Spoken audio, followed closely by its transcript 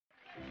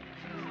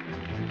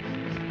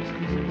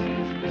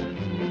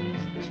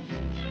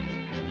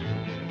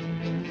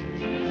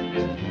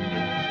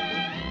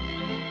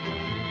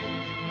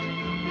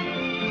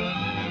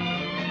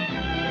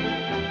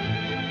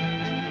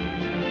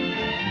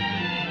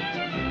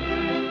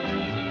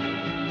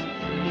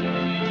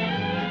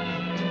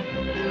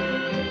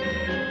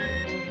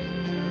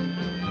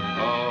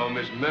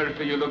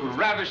Murphy, you look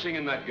ravishing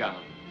in that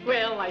gown.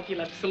 Well, I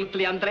feel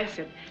absolutely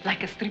undressed,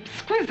 like a strip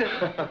squeezer.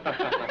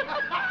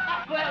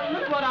 Well,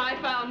 look what I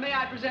found. May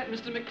I present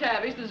Mr.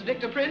 McTavish? This is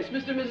Victor Prince,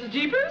 Mr. and Mrs.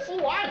 Jeepers.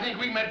 Oh, I think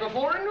we met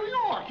before in New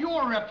York.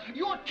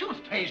 You're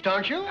toothpaste,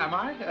 aren't you? Am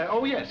I?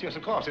 Oh, yes,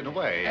 of course, in a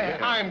way.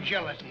 I'm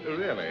jealous.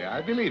 Really?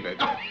 I believe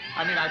it.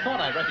 I mean, I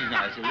thought I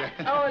recognized you.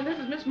 Oh, and this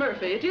is Miss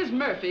Murphy. It is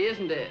Murphy,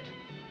 isn't it?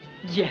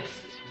 Yes.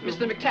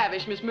 Mr.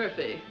 McTavish, Miss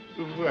Murphy.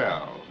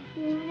 Well...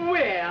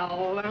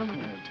 Well...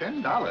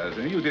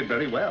 $10. You did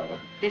very well.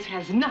 This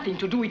has nothing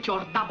to do with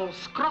your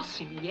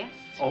doubles-crossing, yes?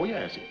 Oh,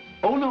 yes.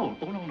 Oh, no.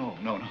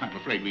 No, I'm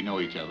afraid we know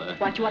each other.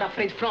 What you are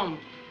afraid from?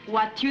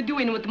 What you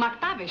doing with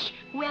McTavish?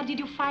 Where did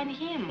you find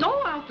him?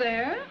 Oh, out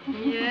there.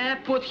 Yeah,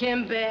 put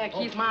him back.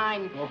 He's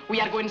mine. Oh. We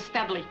are going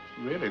steadily.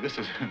 Really? This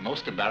is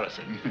most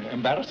embarrassing.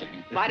 Embarrassing.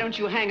 Why don't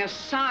you hang a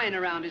sign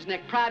around his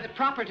neck? Private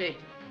property.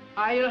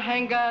 I'll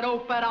hang a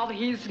rope around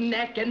his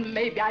neck and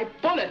maybe I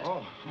pull it.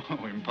 Oh,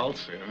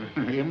 impulsive.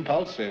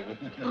 Impulsive.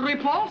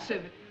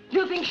 Repulsive.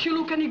 You think she'll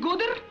look any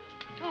gooder?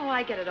 Oh,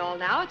 I get it all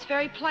now. It's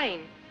very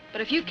plain.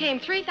 But if you came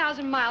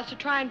 3,000 miles to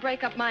try and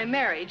break up my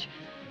marriage,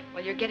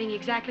 well, you're getting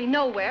exactly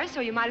nowhere,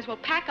 so you might as well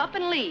pack up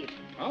and leave.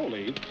 I'll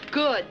leave.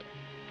 Good.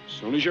 As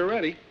soon as you're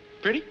ready.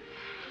 Pretty?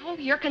 Oh,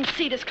 your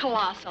conceit is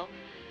colossal.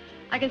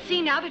 I can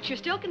see now that you're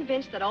still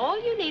convinced that all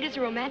you need is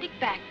a romantic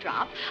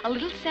backdrop, a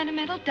little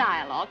sentimental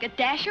dialogue, a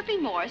dash of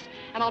remorse,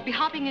 and I'll be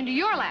hopping into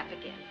your lap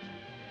again.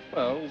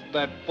 Well,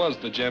 that was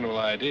the general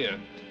idea.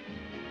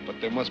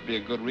 But there must be a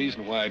good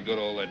reason why I'd go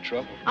to all that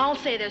trouble. I'll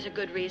say there's a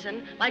good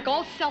reason. Like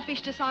all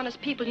selfish, dishonest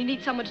people, you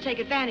need someone to take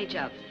advantage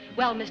of.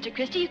 Well, Mr.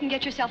 Christie, you can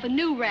get yourself a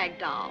new rag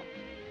doll.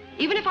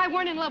 Even if I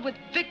weren't in love with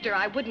Victor,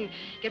 I wouldn't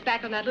get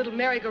back on that little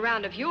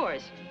merry-go-round of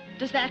yours.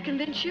 Does that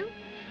convince you?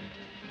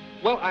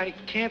 Well, I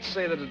can't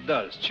say that it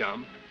does,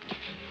 chum.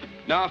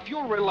 Now, if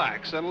you'll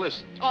relax and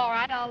listen. All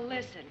right, I'll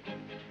listen.